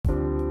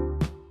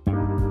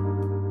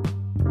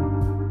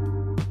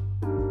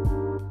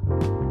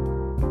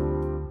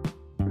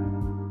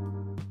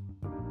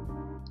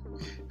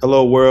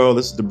Hello, world.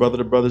 This is the Brother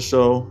to Brother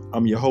Show.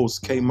 I'm your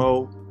host, K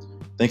Mo.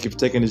 Thank you for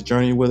taking this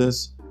journey with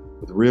us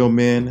with real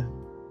men,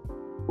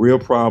 real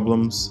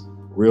problems,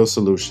 real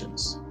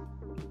solutions.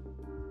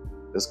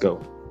 Let's go.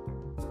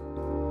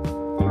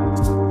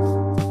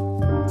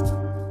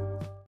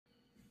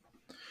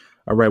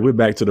 All right, we're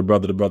back to the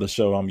Brother to Brother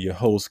Show. I'm your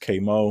host, K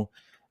Mo.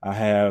 I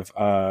have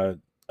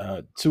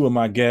two of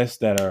my guests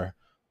that are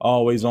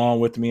always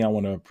on with me. I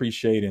want to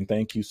appreciate and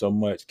thank you so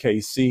much,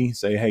 KC.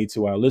 Say hey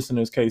to our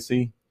listeners,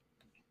 KC.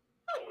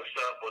 What's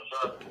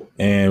up?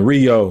 And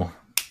Rio.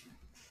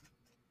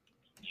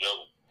 Yo.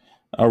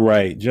 All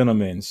right,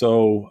 gentlemen.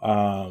 So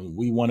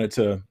we wanted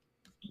to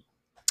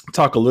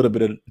talk a little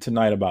bit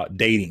tonight about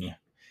dating.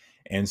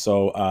 And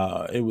so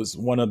it was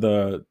one of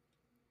the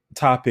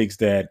topics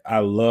that I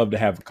love to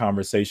have a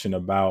conversation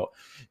about,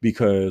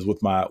 because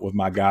with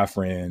my guy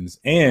friends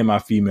and my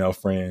female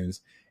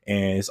friends,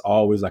 and it's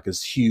always like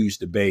this huge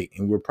debate,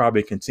 and we'll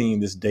probably continue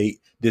this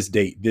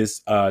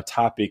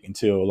topic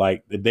until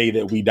like the day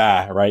that we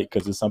die, right?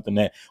 Because it's something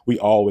that we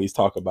always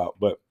talk about.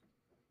 But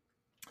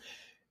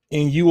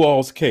in you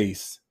all's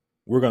case,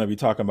 we're going to be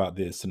talking about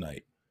this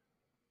tonight.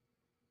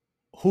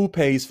 Who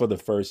pays for the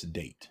first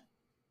date,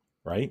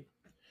 right?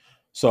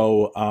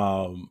 So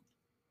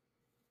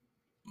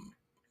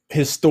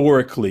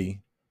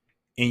historically,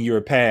 in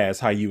your past,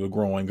 how you were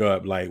growing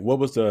up, like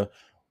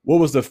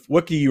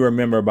what can you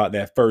remember about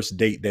that first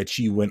date that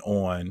you went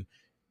on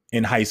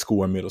in high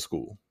school or middle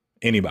school?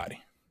 Anybody?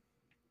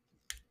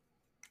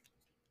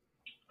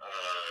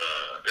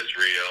 It's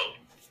Rio.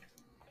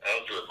 I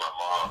was with my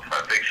mom, so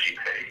I think she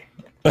paid.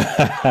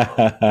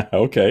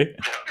 Okay. So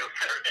that kind of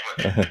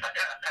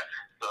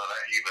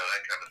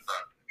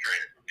started the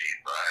train for me.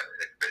 So I had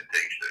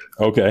expectations.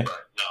 Okay. But I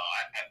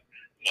think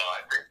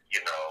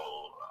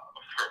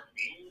for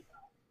me,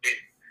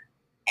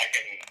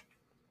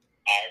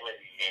 I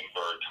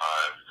remember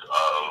times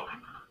of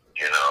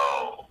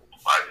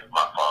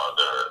my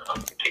father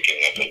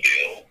picking up a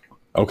bill.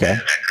 Okay. And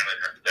that kind of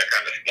stuck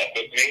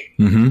with me.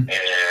 Mm-hmm.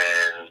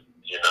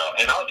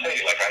 And I'll tell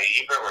you, like, I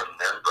even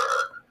remember,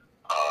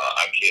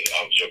 I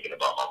was joking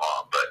about my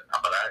mom, but I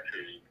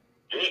actually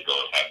did go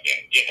have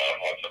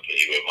something to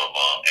eat with my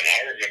mom, and I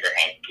remember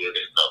how good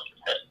it felt to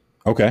taste.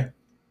 Okay.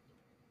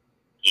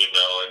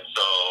 And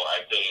so I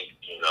think,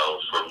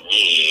 for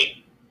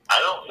me, I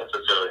don't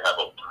necessarily have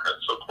a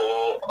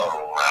principle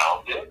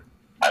around it.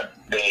 I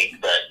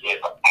think that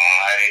if I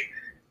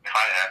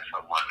ask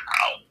someone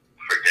out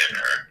for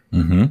dinner,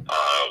 mm-hmm.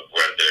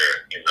 whether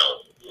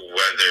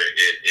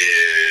it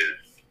is,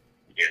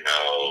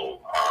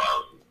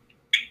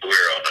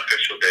 we're on an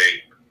official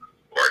date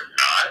or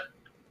not,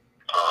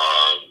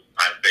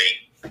 I think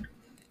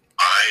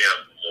I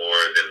am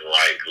more than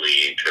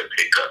likely to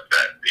pick up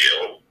that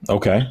bill.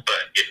 Okay.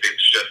 But if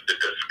it's just a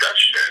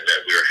discussion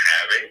that we're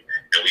having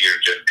and we are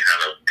just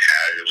kind of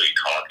casually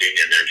talking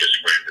and they're just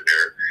friends and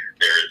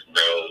there is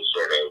no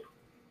sort of,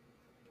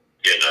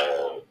 there's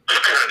no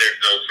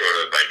sort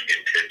of like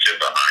intention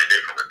behind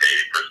it from a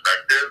dating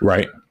perspective.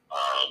 Right.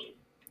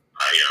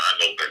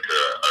 I'm open to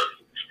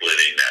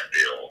splitting that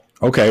bill.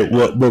 Okay.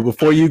 Well, but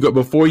before you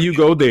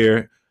go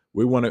there,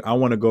 I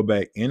want to go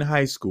back in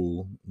high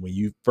school when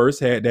you first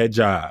had that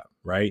job,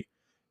 right?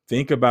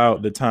 Think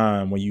about the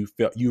time when you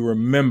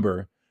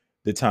remember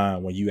the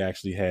time when you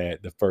actually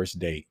had the first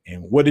date,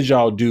 and what did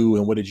y'all do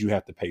and what did you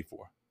have to pay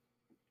for?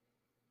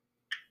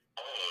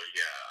 Oh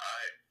yeah,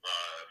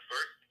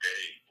 first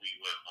date we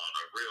went on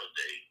a real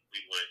date.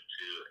 We went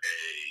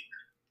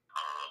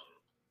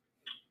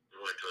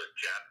to a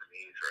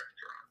Japanese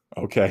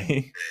restaurant. Okay.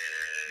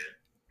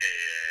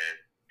 And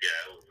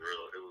yeah, it was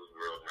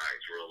real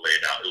nice, real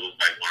laid out. It was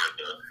like one of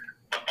the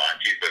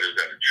hibachi, but it was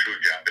at a true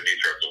Japanese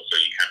restaurant, so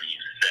you kind of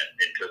set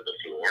into the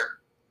floor.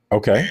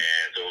 Okay.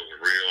 And so it was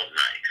real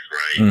nice,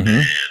 right?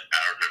 Mm-hmm. And I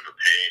remember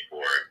paying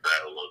for it. I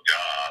had a little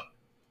job,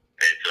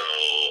 and so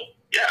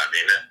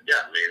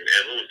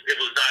it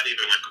was not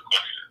even like a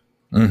question.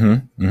 Mm-hmm.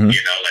 Mm-hmm.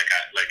 Like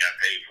I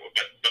paid for it,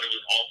 but it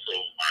was also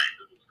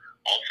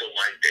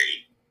my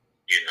date.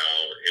 It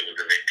was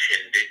an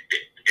intended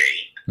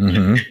date.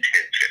 Mm-hmm.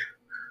 Intention.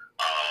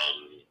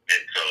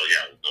 And so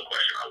no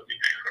question, I would be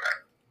paying for that.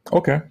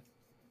 Okay.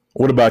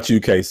 What about you,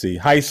 KC?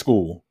 High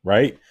school,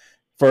 right?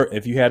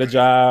 If you had a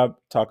job,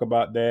 talk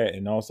about that,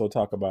 and also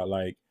talk about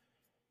like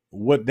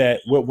what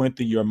went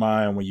through your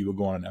mind when you were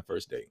going on that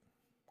first date.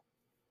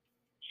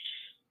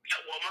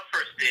 Well, my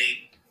first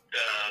date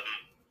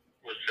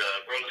was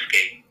roller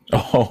skate.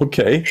 Oh,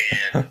 okay.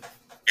 And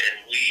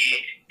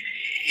we,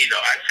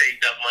 I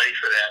saved up money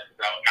for that.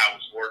 I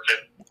was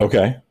working.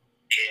 Okay. And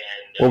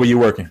what were you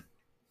working?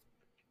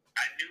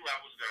 I knew I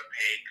was going to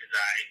pay because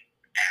I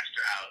asked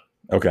her out.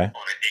 Okay.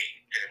 On a date,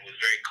 and it was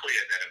very clear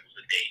that it was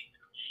a date.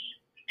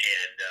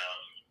 And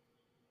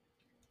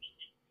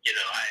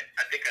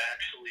I think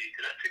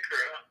did I pick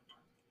her up?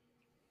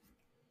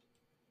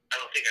 I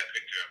don't think I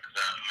picked her up because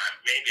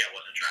maybe I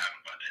wasn't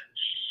driving by then.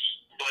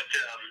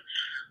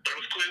 But it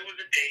was clear it was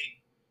a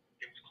date.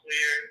 It was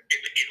clear,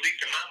 at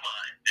least in my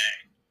mind, that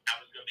I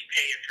was going to be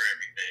paying for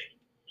everything.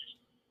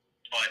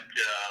 But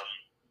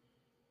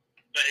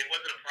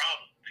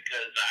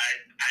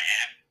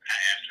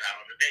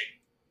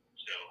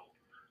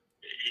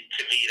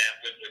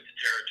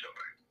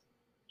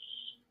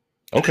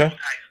Okay.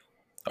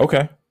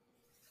 Okay.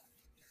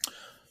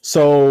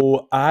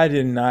 So I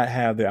did not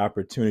have the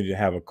opportunity to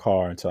have a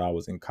car until I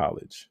was in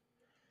college.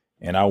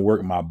 And I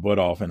worked my butt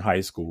off in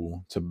high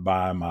school to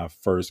buy my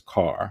first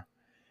car.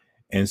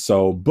 And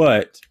so,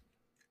 but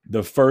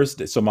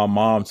so my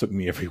mom took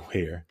me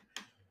everywhere.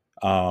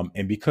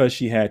 And because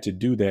she had to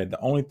do that, the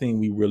only thing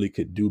we really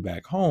could do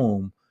back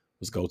home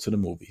was go to the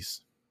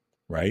movies.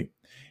 Right.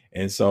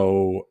 And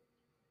so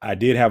I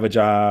did have a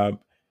job.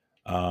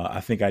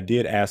 I think I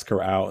did ask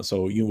her out.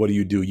 So what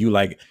do? You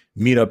like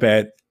meet up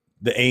at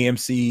the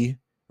AMC,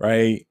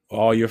 right?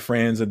 All your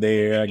friends are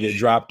there. I get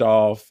dropped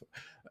off,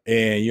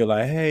 and you're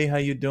like, "Hey, how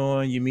you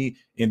doing?" You meet,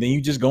 and then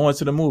you just go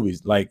into the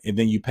movies, and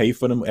then you pay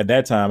for them. At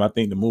that time, I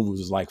think the movie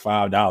was like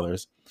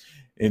 $5,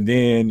 and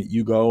then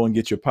you go and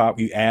get your pop.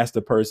 You ask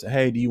the person,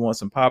 "Hey, do you want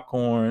some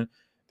popcorn?"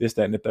 This,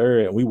 that, and the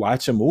third. And we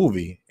watch a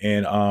movie,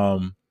 and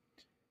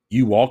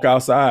you walk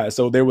outside.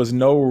 So there was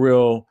no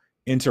real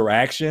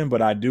interaction,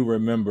 but I do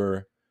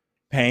remember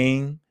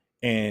paying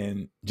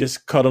and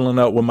just cuddling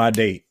up with my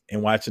date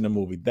and watching a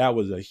movie. That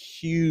was a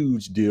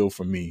huge deal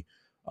for me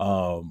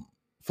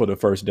for the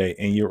first date.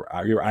 And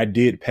I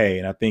did pay,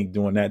 and I think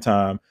during that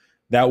time,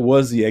 that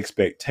was the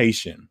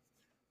expectation.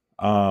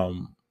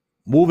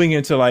 Moving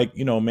into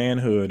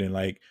manhood and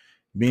like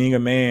being a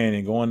man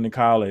and going to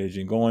college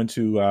and going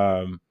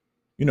to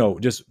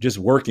just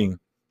working.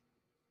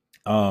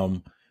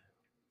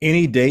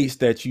 Any dates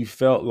that you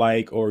felt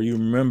like, or you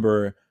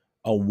remember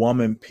a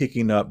woman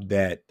picking up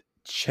that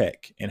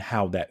check and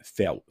how that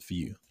felt for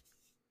you?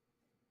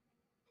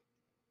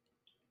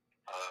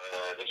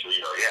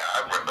 Yeah,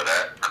 I remember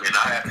that. I mean,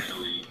 I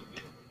actually,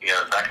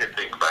 I can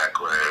think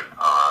back when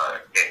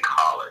in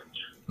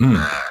college, I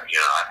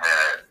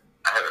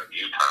had a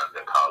few times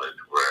in college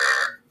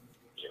where,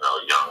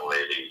 young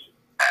ladies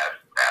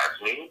asked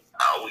me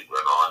out. We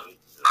went on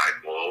nice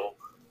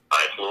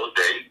little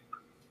date,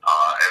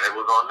 and it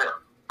was on them.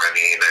 I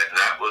mean, and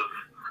that was,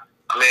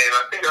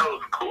 I think that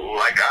was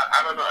cool. Like, I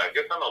don't know. I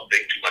guess I don't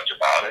think too much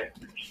about it.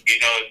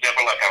 It's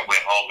never like I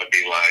went home and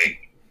be like,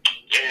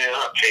 yeah,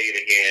 I'll pay it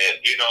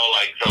again.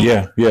 So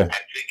yeah. I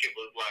think it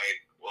was like,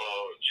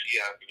 well, she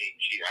asked me.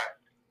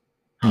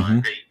 I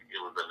think it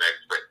was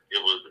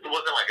it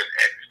wasn't like an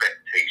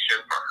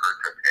expectation for her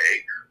to pay,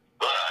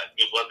 but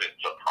it wasn't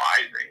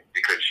surprising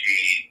because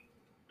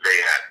they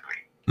asked me.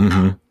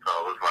 So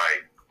it was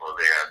like, well,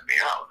 they asked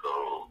me out,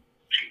 so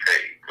she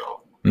paid.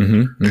 So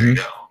there you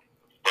go.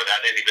 But I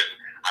didn't even.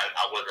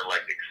 I wasn't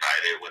like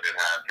excited when it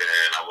happened.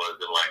 I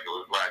wasn't like, it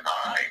was like,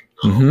 all right.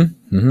 So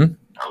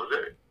that was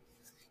it.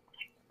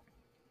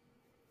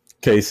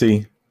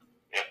 Casey.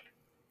 Yeah,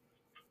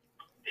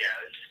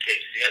 it's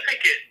Casey. I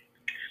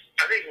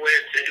think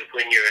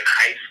when you're in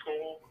high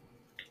school,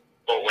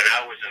 or when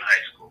I was in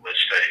high school, let's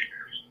say,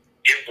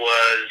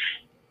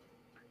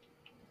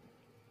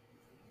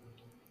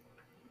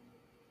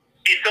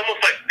 it's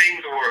almost like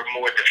things were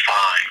more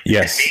defined.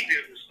 Yes. And maybe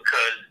it was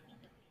because,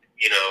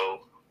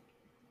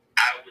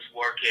 I was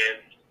working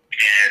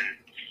and,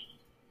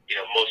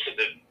 most of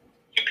the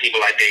people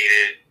I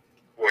dated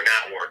were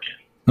not working.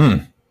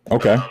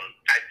 Okay.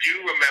 I do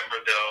remember,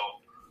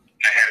 though,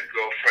 I had a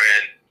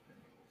girlfriend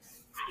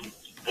who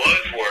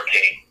was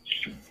working,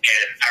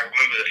 and I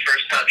remember the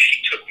first time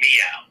she took me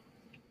out,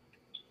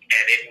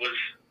 and it was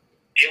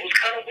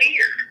kind of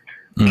weird.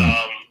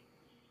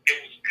 It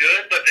was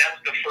good, but that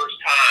was the first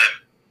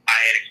time I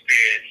had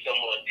experienced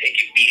someone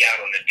taking me out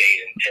on a date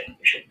and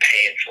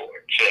paying for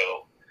it.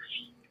 So,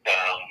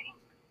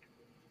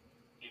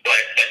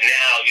 but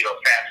now,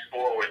 fast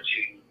forward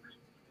to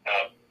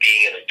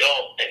being an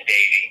adult and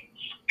dating,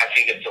 I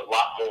think it's a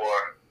lot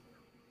more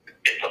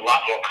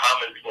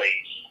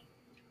commonplace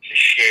to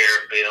share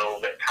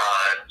bills at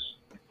times,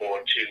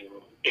 or to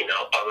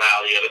allow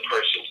the other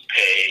person to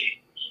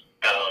pay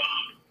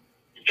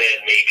than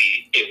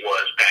maybe it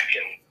was back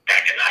in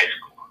high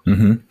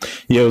school.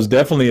 Yeah, it was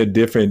definitely a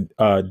different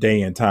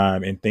day and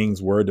time, and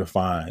things were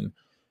defined.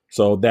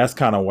 So that's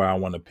kind of where I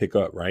want to pick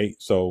up, right?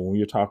 So when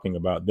you're talking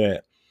about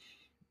that,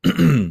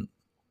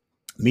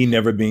 me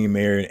never being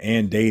married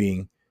and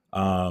dating,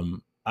 I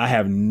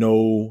have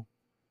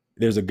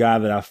there's a guy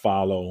that I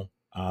follow,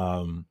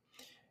 and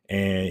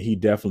he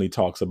definitely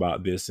talks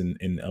about this,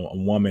 and a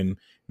woman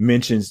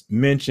mentions,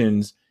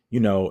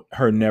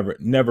 her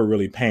never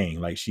really paying,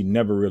 like she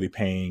never really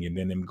paying, and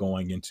then them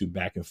going into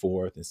back and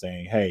forth and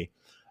saying, hey,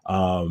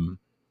 I've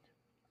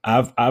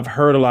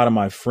heard a lot of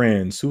my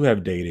friends who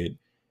have dated,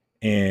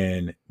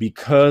 and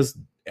because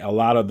a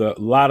lot of the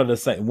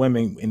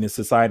women in the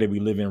society we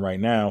live in right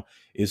now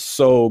is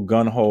so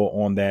gun ho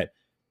on that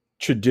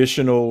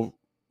traditional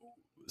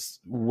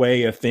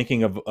way of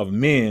thinking of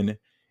men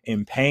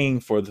and paying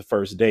for the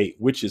first date,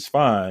 which is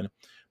fine.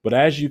 But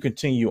as you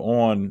continue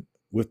on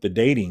with the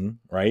dating,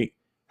 right?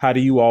 How do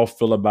you all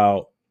feel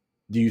about?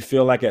 Do you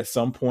feel like at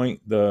some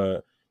point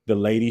the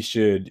lady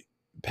should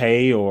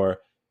pay, or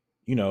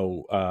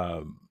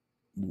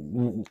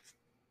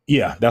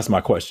yeah, that's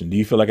my question. Do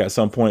you feel like at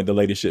some point the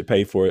lady should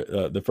pay for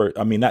the first?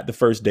 I mean, not the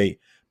first date,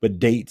 but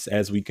dates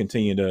as we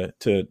continue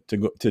to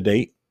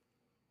date.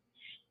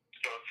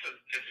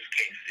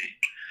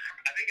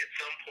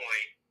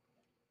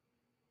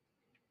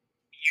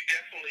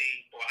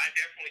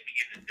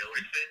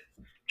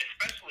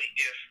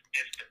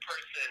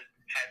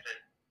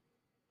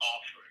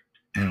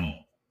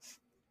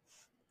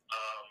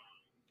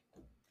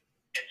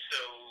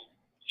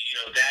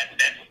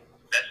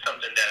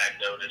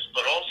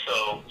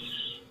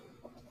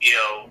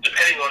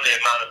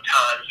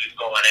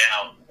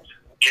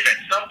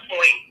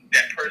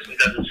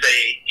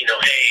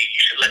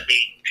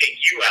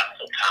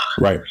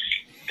 Right.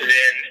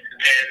 then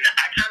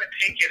I kind of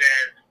take it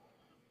as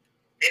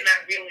they're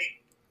not really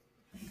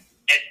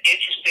as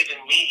interested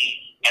in me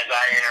as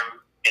I am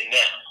in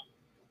them.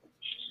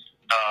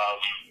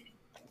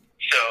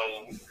 So,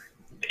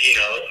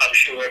 I'm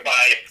sure if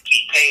I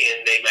keep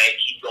paying, they might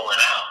keep going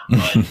out.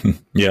 But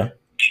yeah,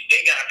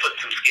 they got to put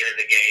some skin in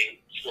the game.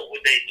 So what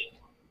would they do?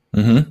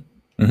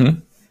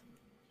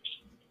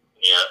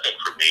 Yeah, I think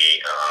for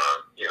me,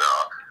 I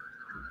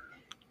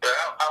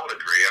would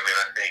agree. I mean,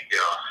 I think,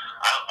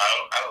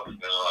 I don't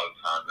spend a lot of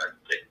time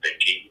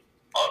thinking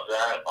of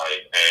that.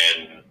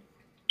 And,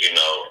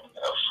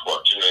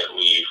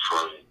 fortunately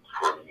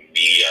for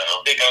me, I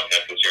don't think I'm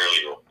necessarily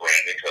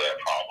ran into that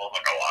problem.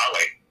 I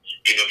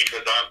know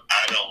because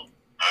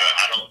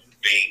I don't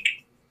think,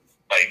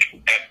 like,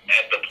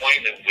 at the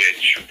point in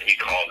which we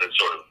call this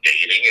sort of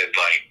dating is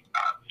like,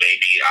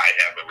 maybe I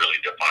haven't really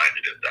defined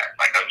it as that.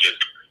 Like, I'm just,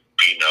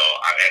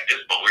 at this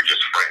point, we're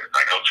just friends.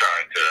 Like, I'm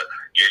trying to,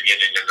 you're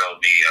getting to know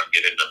me, I'm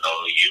getting to know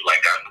you.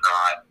 Like, I'm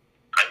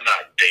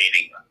not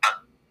dating. I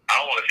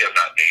don't want to say I'm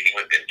not dating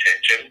with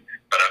intention,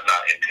 but I'm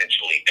not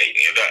intentionally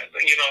dating.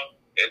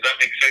 Does that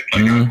make sense?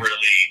 Like, I'm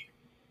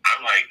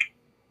like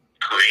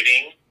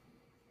creating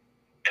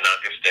and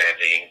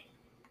understanding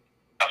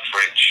a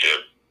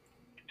friendship,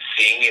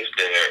 seeing if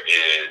there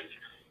is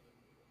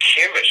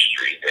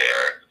chemistry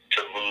there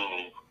to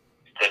move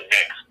the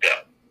next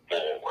step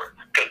forward.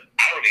 Because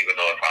I don't even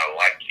know if I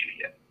like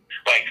you yet.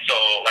 Like, so,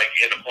 like,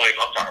 in the point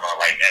I'm talking about,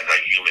 like, as a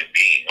human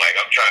being, like,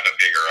 I'm trying to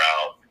figure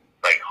out,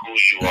 like, who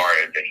you are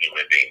as a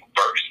human being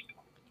first.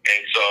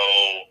 And so,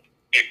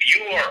 if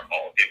you are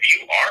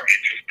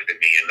interested in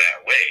me in that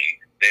way,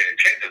 then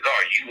chances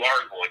are you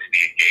are going to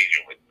be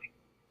engaging with me.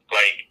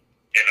 Like,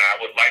 and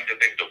I would like to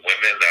think the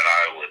women that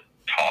I would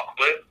talk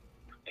with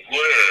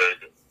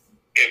would,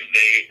 if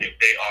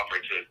they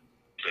offer to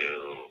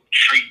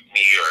treat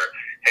me, or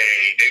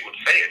hey, they would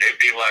say it.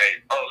 They'd be like,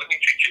 oh, let me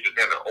treat you to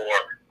dinner, or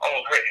oh,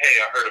 hey,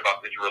 I heard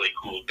about this really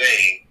cool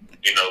thing.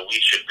 We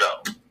should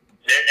go. And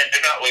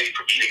they're not waiting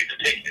for me to get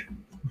the ticket.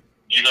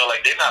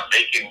 Like, they're not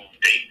making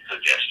date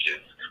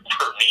suggestions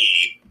for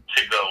me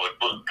to go and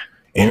book.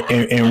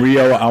 And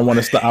Rio, I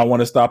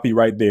want to stop you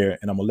right there,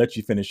 and I'm gonna let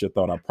you finish your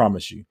thought. I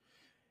promise you.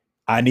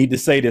 I need to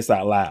say this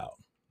out loud,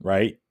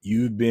 right?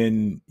 You've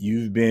been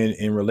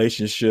in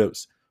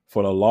relationships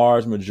for the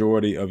large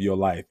majority of your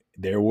life.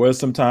 There were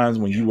some times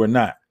when you were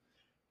not.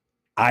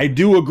 I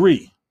do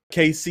agree.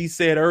 KC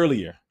said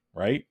earlier,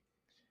 right?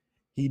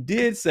 He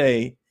did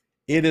say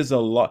it is a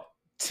lot.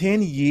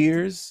 10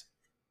 years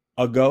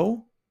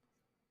ago,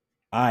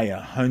 I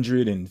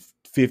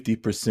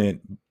 150%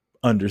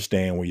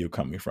 understand where you're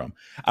coming from.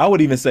 I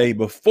would even say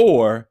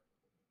before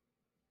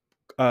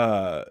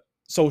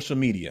social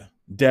media,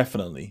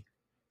 definitely.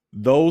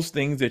 Those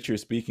things that you're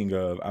speaking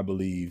of, I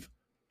believe,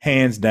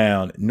 hands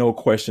down, no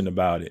question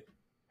about it.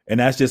 And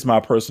that's just my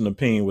personal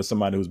opinion with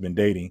somebody who's been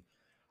dating.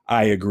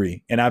 I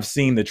agree. And I've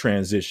seen the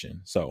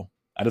transition. So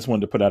I just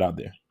wanted to put that out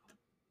there.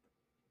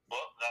 Well,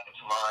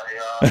 that's my,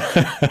 I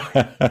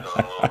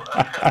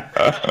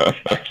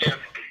can't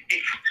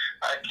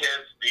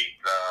speak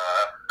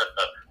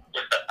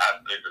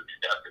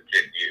after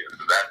 10 years.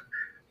 So that's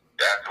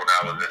when it's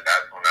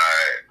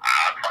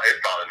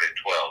probably been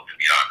 12, to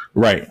be honest.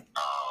 Right.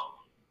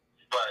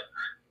 But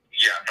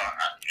yeah,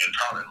 it's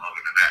probably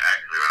longer than that,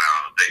 actually. I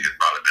don't think it's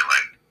probably been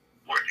like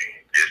 14,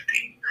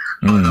 15.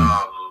 But,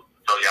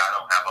 so yeah, I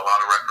don't have a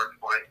lot of reference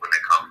points when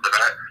it comes to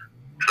that.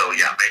 So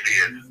yeah, maybe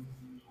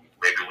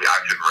I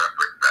should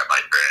reference that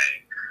by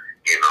saying,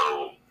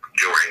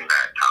 during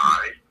that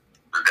time,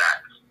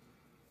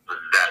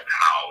 that's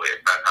how we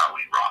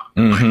rock.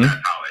 Like,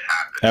 that's how it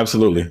happens.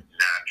 Absolutely.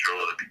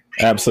 Natural.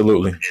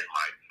 Absolutely. In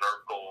my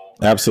circle.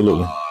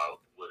 Absolutely. Were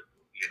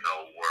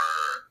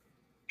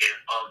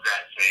of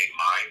that same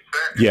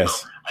mindset.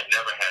 Yes. So I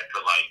never had to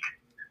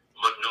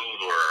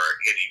maneuver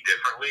any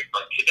differently.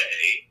 But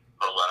today,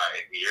 from what I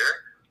hear,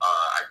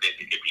 I think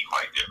it could be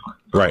quite different.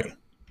 Right.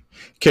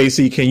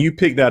 Casey, can you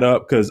pick that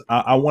up? Because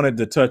I wanted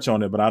to touch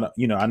on it, but I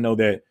know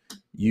that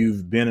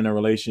you've been in a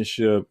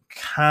relationship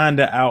kind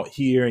of out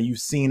here and you've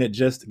seen it,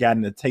 just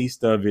gotten a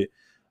taste of it.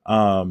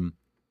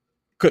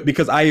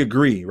 Because I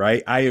agree,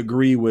 right? I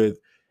agree with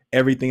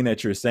everything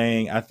that you're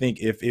saying. I think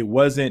if it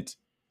was a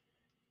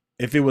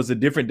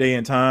different day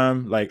and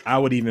time, like, I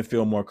would even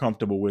feel more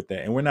comfortable with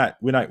that. And we're not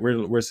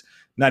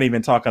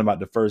even talking about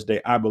the first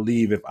day. I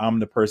believe if I'm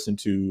the person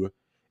to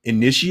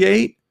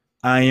initiate,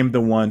 I am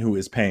the one who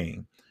is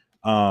paying.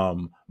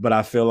 But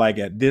I feel like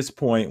at this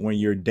point, when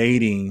you're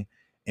dating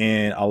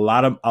and a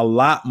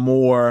lot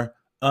more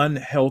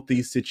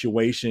unhealthy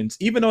situations,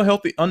 even though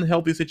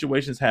unhealthy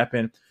situations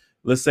happen,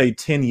 let's say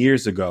 10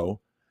 years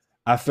ago,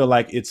 I feel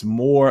like it's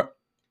more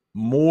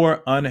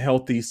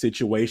unhealthy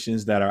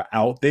situations that are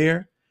out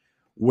there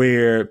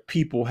where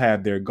people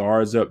have their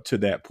guards up to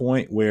that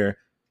point where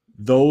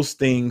those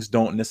things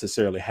don't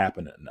necessarily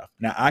happen enough.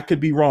 Now, I could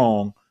be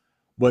wrong,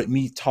 but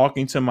me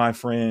talking to my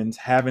friends,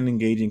 having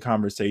engaging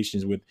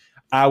conversations with,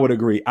 I would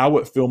agree. I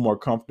would feel more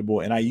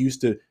comfortable. And I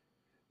used to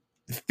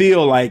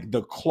feel like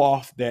the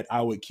cloth that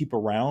I would keep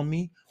around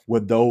me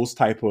with those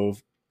type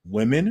of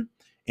women,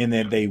 and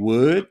that they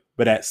would,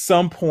 but at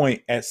some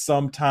point, at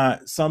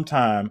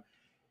sometime,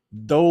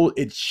 though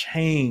it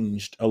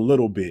changed a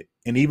little bit.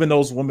 And even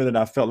those women that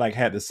I felt like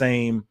had the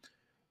same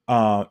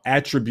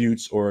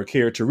attributes or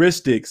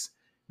characteristics,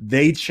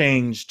 they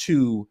changed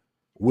too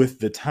with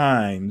the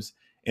times.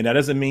 And that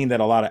doesn't mean that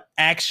a lot of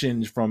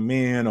actions from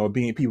men or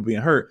people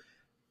being hurt.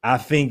 I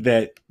think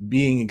that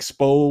being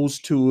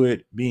exposed to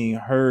it, being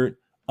hurt,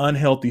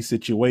 unhealthy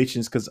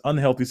situations, because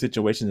unhealthy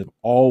situations have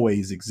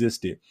always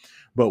existed.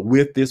 But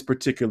with this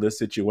particular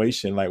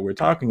situation, like we're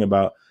talking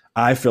about,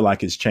 I feel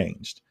like it's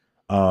changed.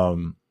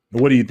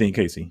 What do you think,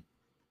 Casey?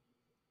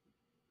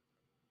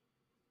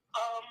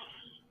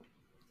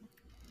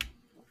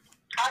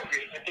 I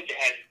agree. I think it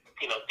has,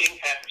 things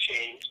have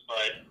changed,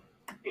 but,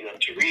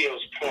 to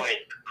Rio's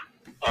point,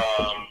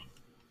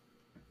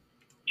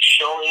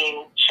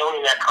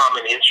 showing that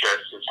common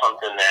interest is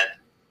something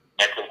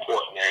that's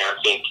important. And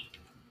I think,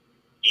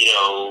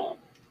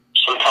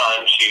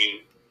 sometimes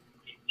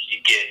you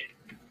get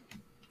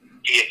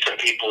some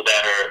people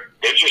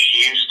they're just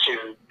used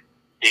to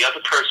the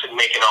other person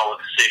making all the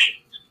decisions.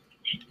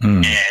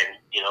 And,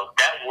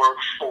 that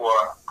works for,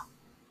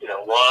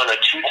 one or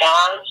two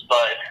times,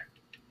 but,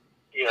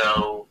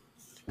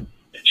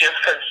 just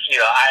because,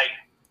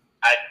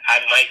 I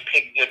might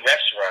pick good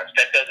restaurants,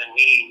 that doesn't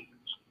mean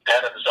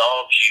that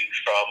absolves you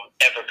from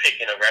ever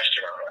picking a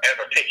restaurant or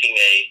ever picking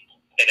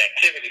an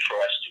activity for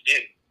us to do.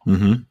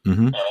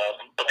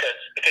 Because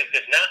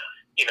it's not,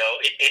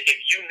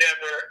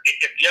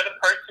 if the other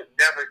person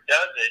never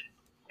does it,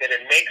 then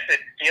it makes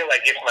it feel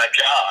like it's my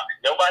job.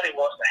 Nobody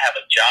wants to have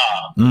a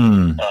job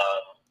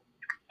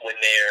when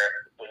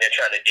they're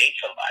trying to date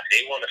somebody.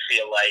 They want to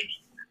feel like,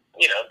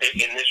 they're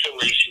in this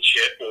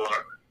relationship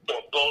or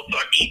both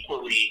are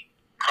equally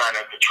kind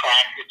of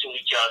attracted to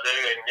each other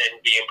and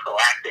being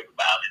proactive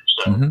about it.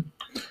 So,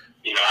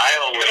 I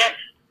always,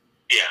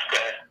 go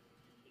ahead.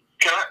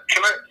 Can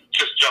I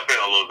just jump in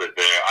a little bit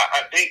there?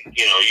 I think,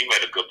 you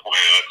made a good point.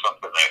 That's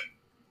something that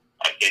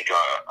I think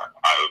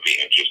I would be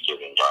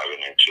interested in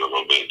diving into a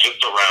little bit,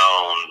 just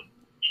around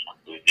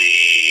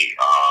the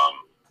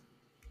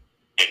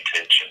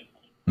intention.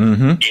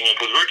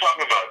 Because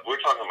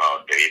we're talking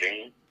about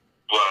dating,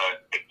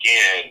 but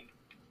again,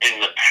 in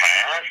the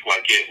past,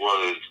 like it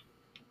was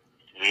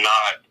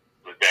not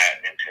that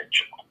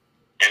intentional.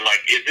 And like,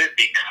 is it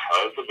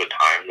because of the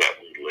time that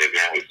we live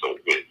in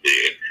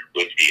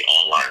with the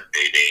online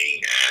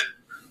dating and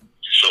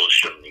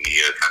social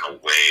media kind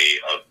of way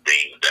of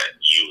things that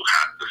you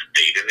have to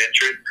state an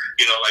interest?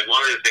 Like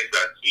one of the things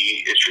I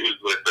see issues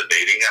with the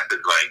dating app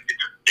is like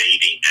it's a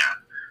dating app.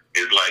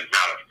 It's like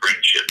not a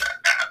friendship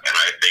app. And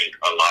I think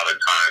a lot of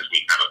times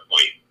we kind of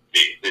point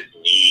this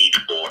need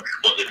for,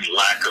 well, this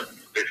lack of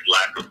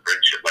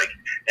friendship. Like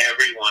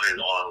everyone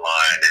is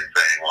online and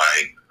saying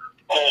like,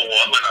 oh,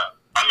 I'm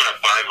gonna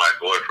find my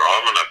boyfriend, or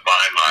I'm gonna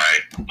find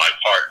my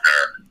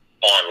partner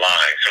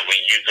online. So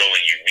when you go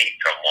and you meet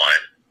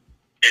someone,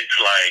 it's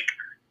like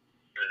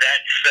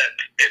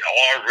it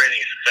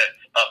already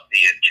sets up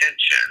the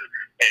intention,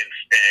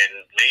 and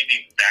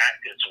maybe that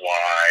is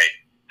why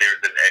there's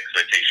an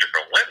expectation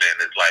from women.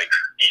 It's like,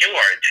 you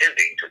are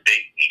intending to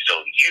date me, so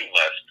you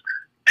must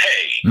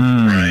pay,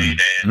 right?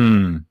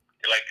 And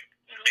like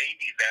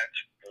maybe that's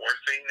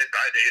forcing this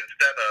idea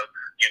instead of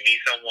you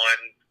meet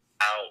someone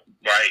out,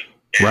 right?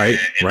 In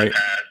the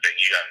past, and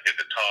you guys get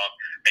to talk,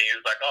 and you're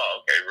like,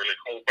 oh, okay, really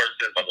cool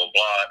person, blah blah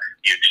blah.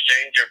 You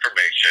exchange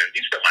information.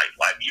 You still might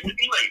like you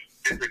might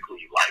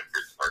physically like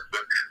this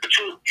person, but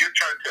you're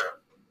trying to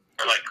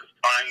like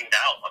find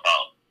out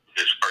about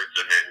this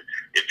person, and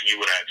if you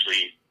would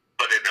actually.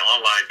 But in the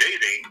online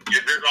dating,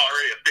 there's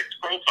already a fixed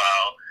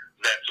profile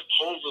that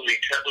supposedly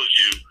tells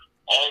you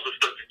all the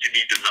stuff that you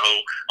need to know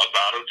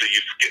about them, so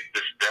you skip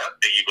this step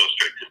and you go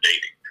straight to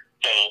dating.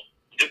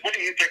 So, what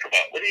do you think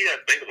about? What do you guys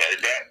think about?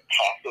 Is that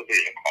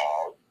possibly a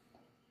cause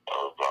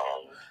of?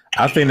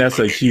 I think that's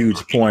a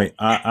huge point.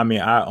 I mean,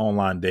 I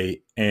online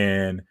date,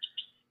 and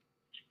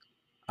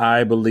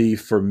I believe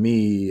for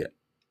me,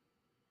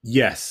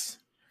 yes,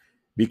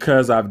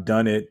 because I've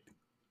done it.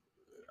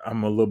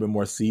 I'm a little bit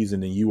more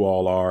seasoned than you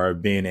all are,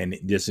 being in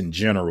this in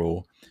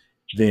general.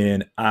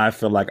 Then I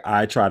feel like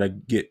I try to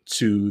get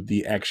to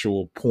the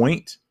actual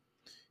point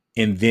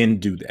and then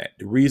do that.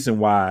 The reason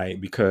why,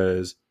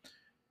 because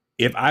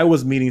if I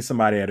was meeting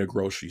somebody at a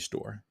grocery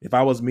store, if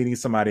I was meeting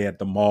somebody at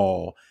the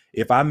mall,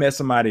 if I met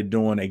somebody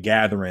doing a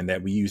gathering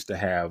that we used to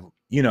have,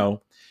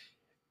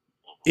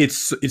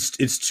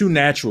 it's too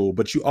natural.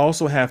 But you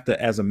also have to,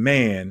 as a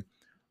man,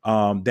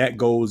 that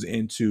goes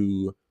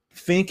into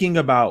thinking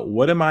about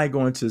what am I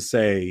going to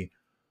say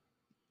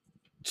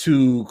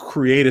to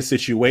create a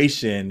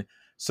situation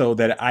so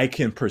that I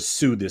can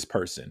pursue this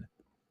person.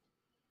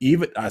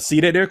 Even I see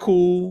that they're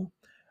cool,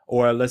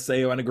 or let's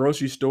say in a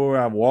grocery store,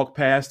 I've walked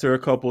past her a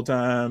couple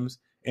times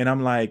and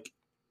I'm like,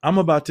 I'm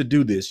about to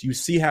do this. You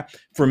see how,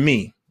 for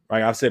me,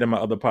 like I've said in my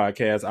other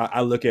podcasts,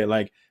 I look at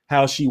like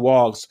how she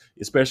walks,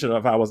 especially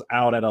if I was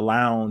out at a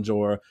lounge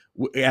or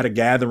at a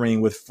gathering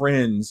with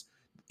friends,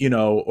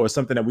 or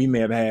something that we may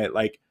have had.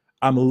 Like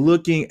I'm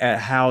looking at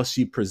how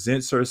she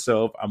presents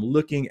herself. I'm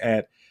looking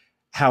at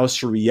how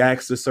she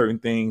reacts to certain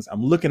things.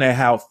 I'm looking at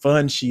how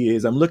fun she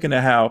is. I'm looking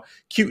at how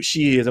cute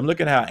she is. I'm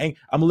looking at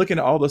I'm looking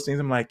at all those things.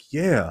 I'm like,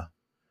 yeah,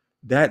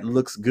 that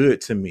looks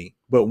good to me.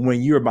 But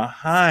when you're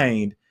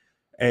behind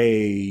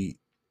a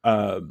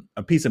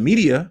piece of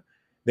media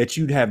that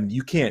you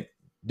can't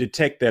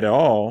detect that at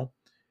all,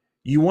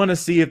 you want to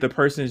see if the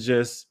person is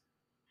just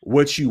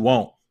what you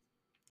want,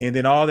 and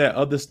then all that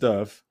other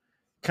stuff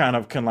kind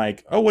of can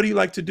like, oh, what do you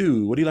like to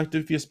do? What do you like to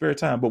do for your spare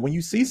time? But when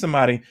you see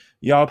somebody,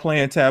 y'all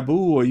playing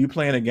Taboo or you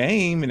playing a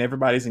game and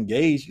everybody's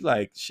engaged, you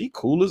like, she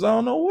cool as I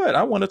don't know what.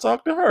 I want to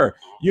talk to her.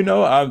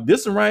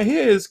 This one right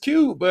here is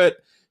cute, but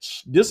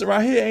this one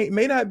right here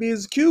may not be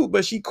as cute,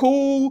 but she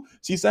cool.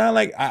 She sound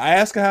like, I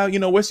asked her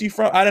how, where's she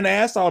from? I didn't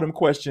ask all them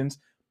questions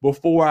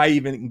before I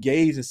even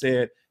engaged and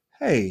said,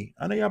 hey,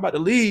 I know y'all about to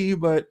leave,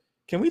 but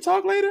can we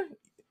talk later?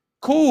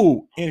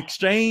 Cool. In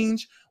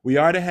exchange, we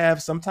already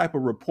have some type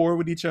of rapport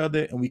with each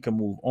other and we can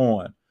move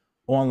on.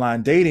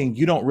 Online dating,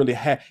 you don't really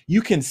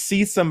you can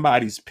see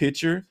somebody's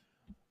picture,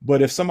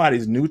 but if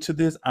somebody's new to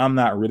this, I'm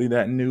not really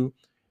that new.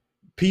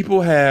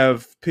 People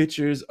have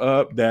pictures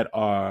up that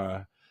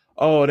are,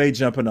 oh, they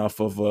jumping off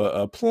of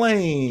a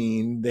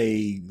plane,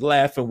 they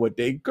laughing with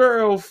their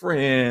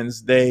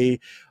girlfriends, they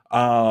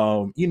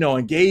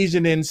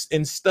engaging in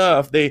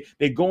stuff, they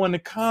going to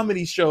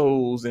comedy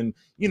shows, and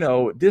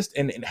this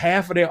and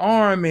half of their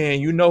arm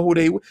in, who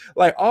they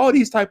like, all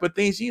these type of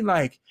things. You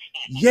like,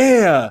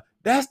 yeah,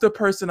 that's the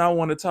person I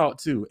want to talk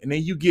to. And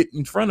then you get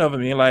in front of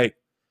them and you're like,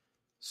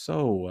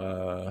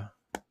 so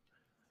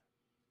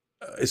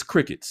it's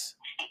crickets.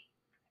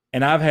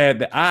 And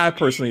I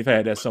personally have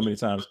had that so many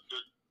times.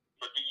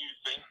 But do you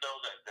think though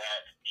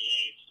that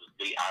eases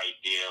the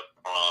idea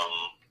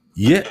from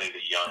say,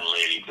 the young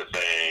lady to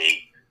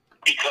say,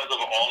 because of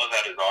all of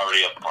that is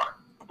already up front,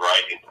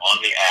 right? It's on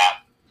the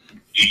app.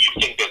 Do you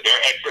think that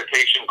their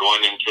expectation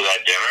going into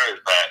that dinner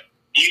is that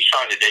he's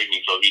trying to date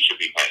me, so he should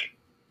be paying?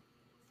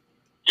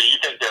 Do you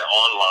think that that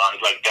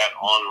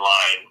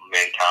online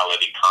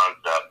mentality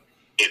concept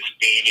is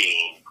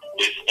feeding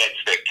this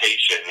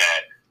expectation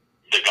that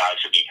the guy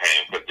should be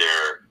paying because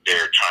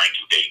they're trying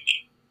to date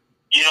me?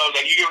 You know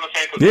what I'm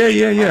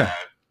saying? Yeah.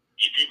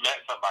 If you met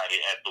somebody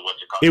at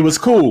the it was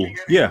cool.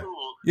 Yeah.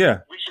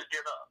 We should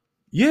get up.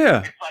 Yeah.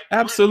 It's like,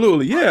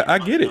 absolutely. Really, yeah, I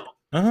get it.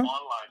 Online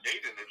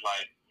dating is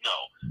like, no,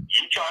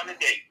 you trying to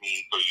date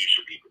me, so you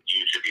should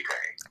be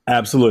paying.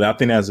 Absolutely. I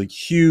think that's a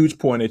huge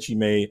point that you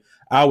made.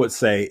 I would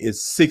say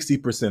it's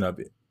 60% of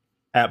it.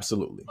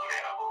 Absolutely.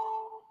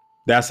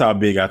 That's how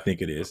big I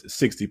think it is.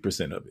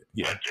 60% of it.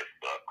 Yeah.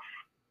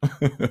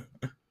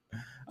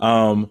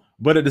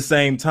 But at the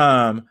same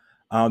time,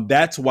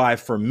 that's why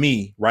for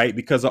me, right,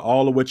 because of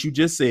all of what you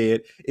just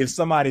said, if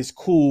somebody's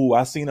cool,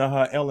 I seen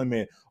her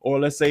element, or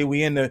let's say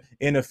we in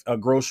a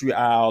grocery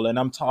aisle and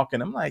I'm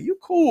talking, I'm like, you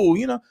cool,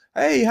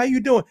 hey, how you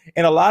doing?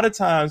 And a lot of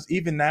times,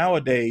 even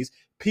nowadays,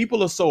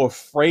 people are so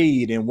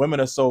afraid, and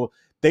women are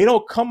they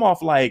don't come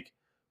off like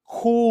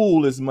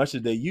cool as much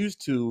as they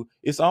used to.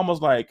 It's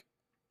almost like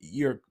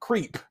you're a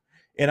creep.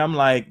 And I'm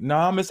like, no,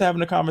 I'm just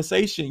having a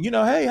conversation,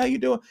 hey, how you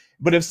doing?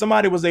 But if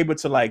somebody was able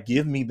to like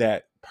give me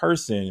that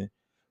person,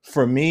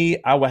 for me,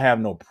 I would have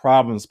no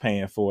problems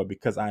paying for it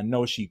because I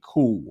know she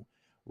cool,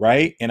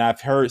 right? And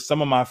I've heard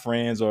some of my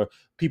friends or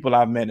people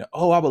I've met,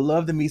 oh, I would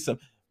love to meet some,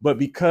 but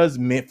because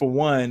men, for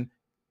one,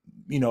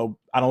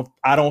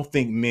 I don't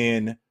think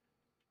men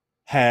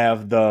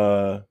have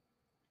the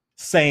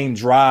same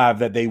drive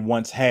that they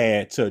once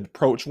had to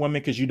approach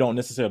women, because you don't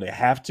necessarily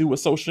have to with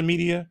social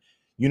media.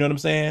 You know what I'm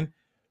saying?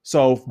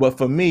 So, but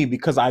for me,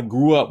 because I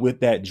grew up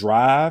with that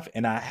drive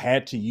and I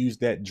had to use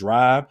that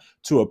drive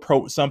to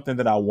approach something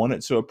that I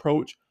wanted to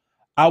approach,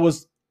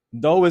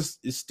 though it's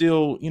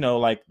still,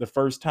 like the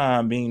first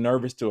time being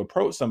nervous to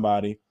approach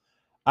somebody,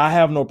 I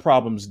have no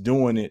problems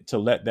doing it to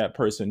let that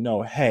person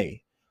know,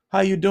 hey, how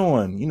you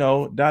doing?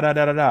 Now,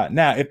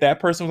 if that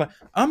person was like,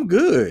 I'm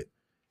good.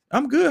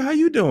 How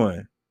you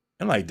doing?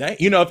 I'm like, dang,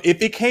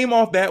 if it came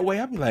off that way,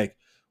 I'd be like,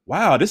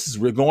 wow, this is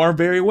going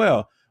very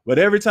well. But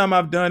every time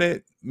I've done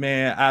it,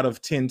 man, out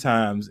of 10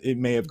 times, it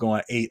may have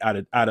gone 8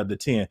 out of the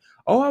 10.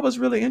 Oh, I was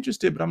really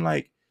interested, but I'm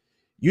like,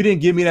 you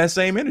didn't give me that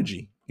same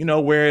energy,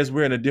 whereas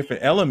we're in a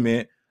different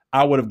element,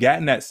 I would have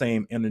gotten that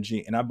same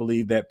energy. And I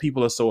believe that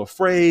people are so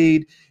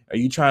afraid. Are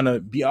you trying to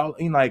be all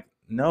like,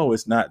 no,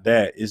 it's not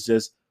that. It's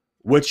just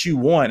what you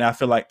want. And I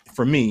feel like,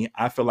 for me,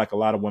 a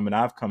lot of women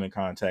I've come in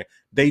contact,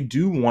 they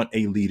do want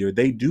a leader.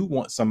 They do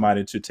want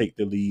somebody to take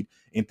the lead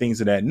in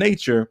things of that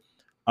nature.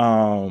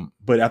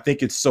 But I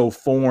think it's so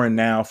foreign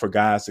now for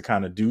guys to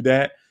kind of do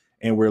that,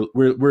 and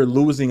we're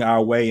losing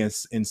our way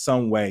in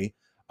some way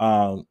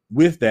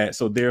with that.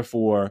 So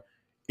therefore,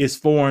 it's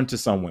foreign to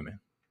some women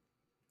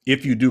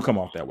if you do come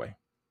off that way.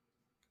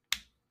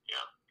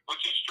 Yeah,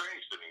 which is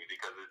strange to me,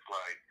 because it's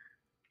like,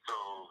 so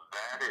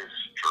that is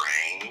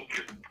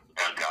strange.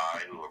 A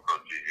guy who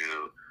approaches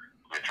you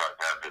and tries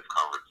to have this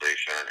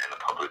conversation in a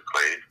public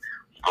place,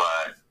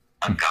 but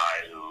a guy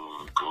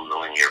who's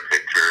Googling your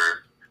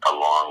picture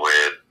along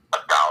with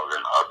 1,000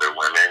 other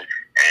women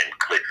and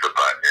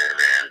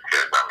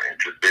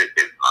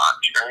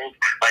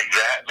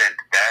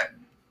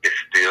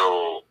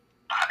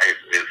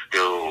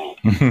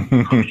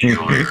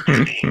peculiar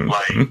to me.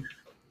 Like,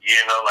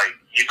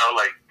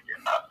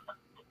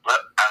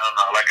 I don't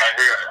know. Like I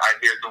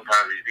hear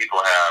sometimes these people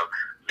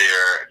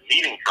they're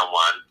meeting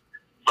someone,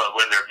 but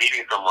when they're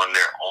meeting someone,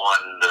 they're on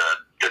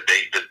the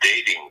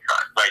dating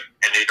side, like,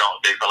 and they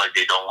feel like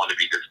they don't want to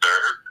be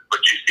disturbed, but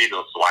you see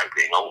them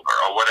swiping over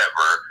or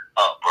whatever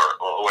up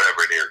or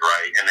whatever it is,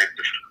 right? And it's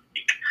just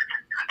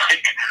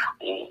like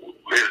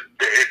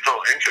it's so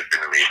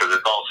interesting to me because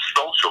it's all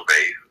social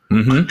based,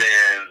 but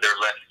then they're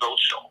less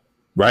social,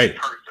 right? In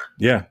person.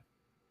 Yeah.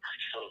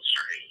 So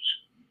strange.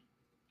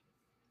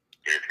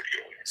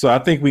 So I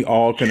think we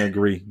all can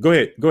agree. Go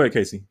ahead,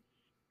 Casey.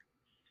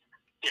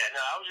 Yeah,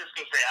 no, I was just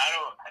gonna say I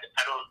don't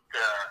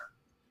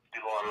do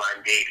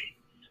online dating,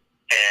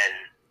 and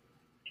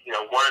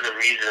one of the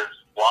reasons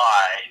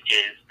why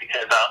is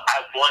because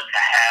I want to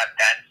have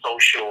that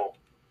social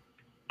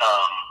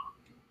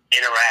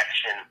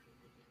interaction,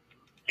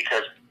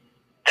 because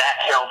that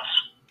helps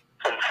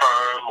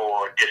confirm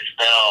or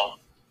dispel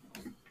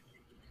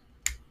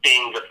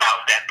things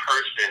about that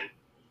person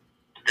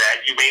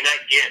that you may not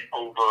get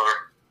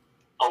over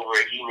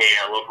an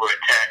email, over a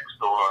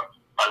text, or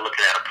by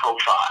looking at a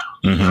profile.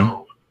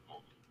 So,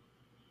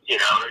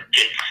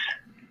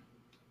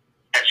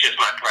 that's just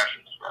my preference.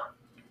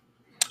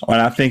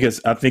 And I think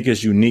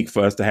it's unique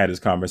for us to have this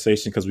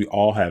conversation because we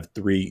all have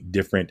three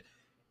different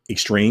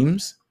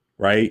extremes,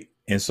 right?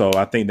 And so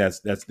I think that's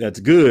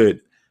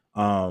good.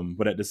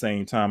 But at the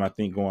same time, I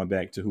think going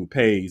back to who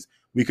pays,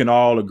 we can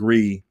all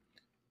agree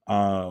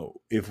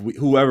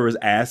whoever is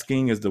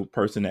asking is the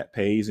person that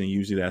pays, and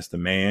usually that's the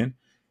man.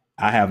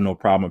 I have no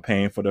problem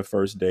paying for the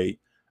first date.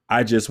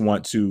 I just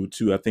want to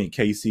I think,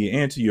 Casey,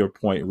 and to your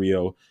point,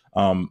 Rio,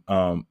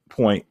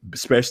 point,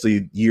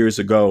 especially years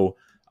ago,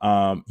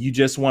 you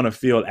just want to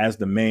feel, as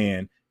the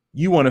man,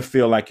 you want to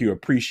feel like you're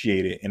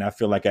appreciated. And I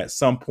feel like at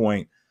some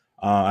point,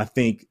 I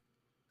think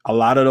a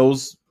lot of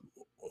those,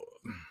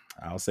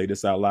 I'll say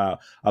this out loud,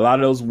 a lot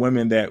of those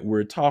women that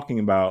we're talking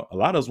about, a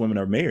lot of those women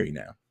are married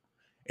now.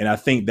 And I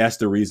think that's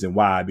the reason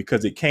why,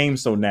 because it came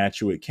so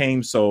natural. It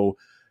came so,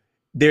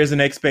 there's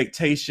an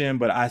expectation,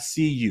 but I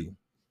see you.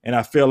 And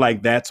I feel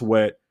like that's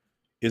what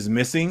is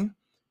missing,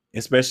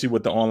 especially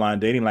with the online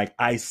dating. Like,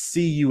 I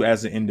see you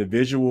as an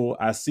individual.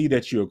 I see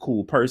that you're a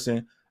cool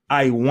person.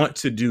 I want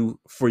to do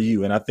for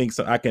you. And I think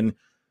so I can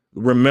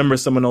remember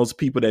some of those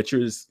people that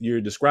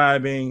you're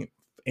describing.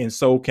 And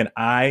so can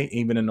I,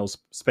 even in those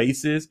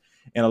spaces.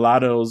 And a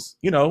lot of those,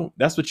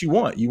 that's what you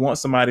want. You want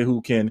somebody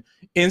who can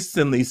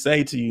instantly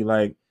say to you,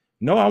 like,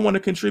 no, I want to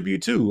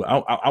contribute too.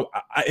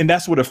 And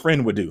that's what a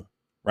friend would do.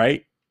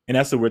 Right. And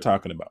that's what we're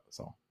talking about.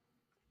 So.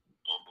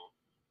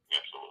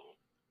 Absolutely.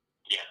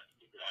 Yeah.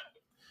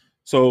 Exactly.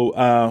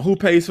 So who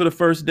pays for the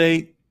first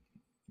date?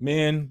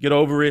 Men, get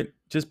over it.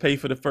 Just pay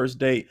for the first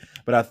date.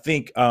 But I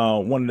think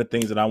one of the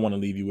things that I want to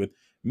leave you with,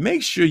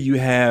 make sure you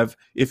have,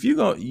 if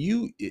you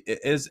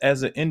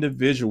as an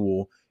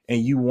individual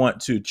and you want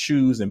to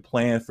choose and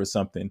plan for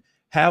something,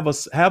 have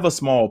a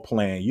small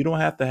plan. You don't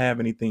have to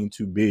have anything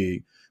too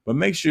big, but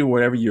make sure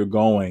wherever you're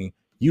going,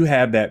 you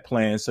have that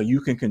plan so you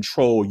can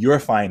control your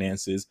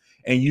finances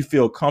and you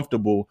feel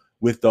comfortable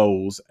with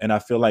those. And I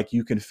feel like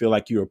you can feel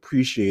like you're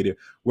appreciated,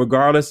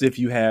 regardless if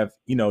you have,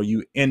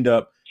 you end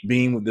up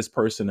being with this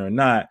person or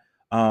not.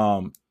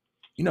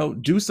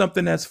 Do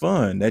something that's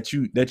fun, that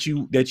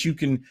you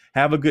can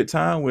have a good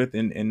time with,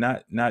 and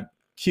not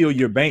kill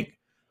your bank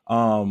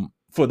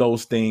for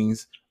those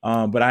things.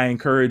 But I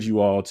encourage you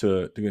all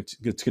to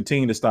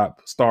continue to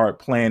start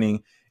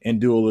planning and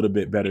do a little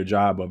bit better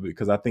job of it,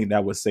 because I think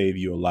that would save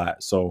you a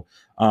lot. So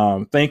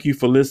thank you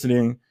for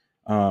listening.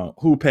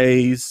 Who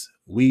pays?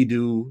 We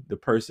do. The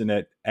person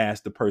that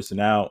asked the person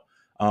out,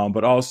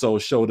 but also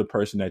show the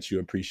person that you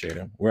appreciate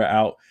them. We're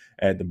out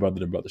at the Brother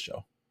to Brother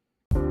Show.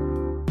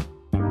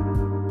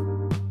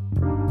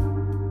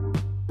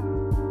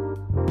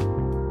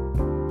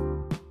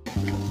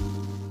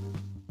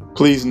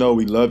 Please know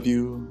we love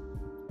you.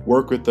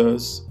 Work with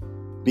us,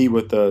 be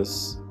with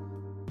us,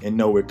 and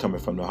know we're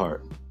coming from the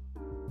heart.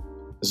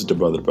 This is the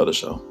Brother to Brother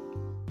Show.